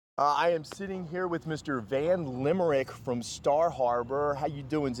I am sitting here with Mr. Van Limerick from Star Harbor. How you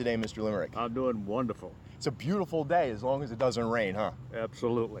doing today, Mr. Limerick? I'm doing wonderful. It's a beautiful day as long as it doesn't rain, huh?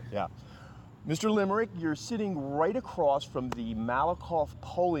 Absolutely. Yeah. Mr. Limerick, you're sitting right across from the Malakoff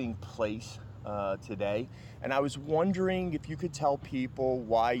polling place today, and I was wondering if you could tell people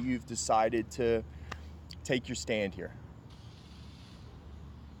why you've decided to take your stand here.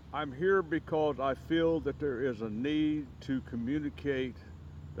 I'm here because I feel that there is a need to communicate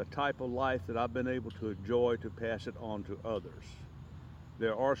the type of life that I've been able to enjoy, to pass it on to others.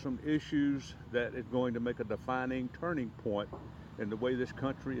 There are some issues that is going to make a defining turning point in the way this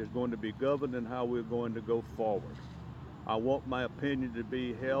country is going to be governed and how we're going to go forward. I want my opinion to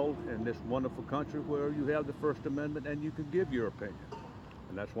be held in this wonderful country where you have the First Amendment and you can give your opinion.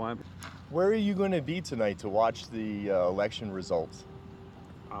 And that's why I'm... Where are you going to be tonight to watch the election results?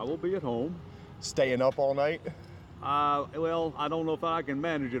 I will be at home. Staying up all night? Well, I don't know if I can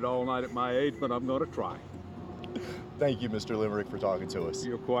manage it all night at my age, but I'm going to try. Thank you, Mr. Limerick, for talking to us.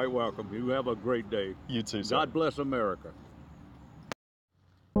 You're quite welcome. You have a great day. You too, sir. God bless America.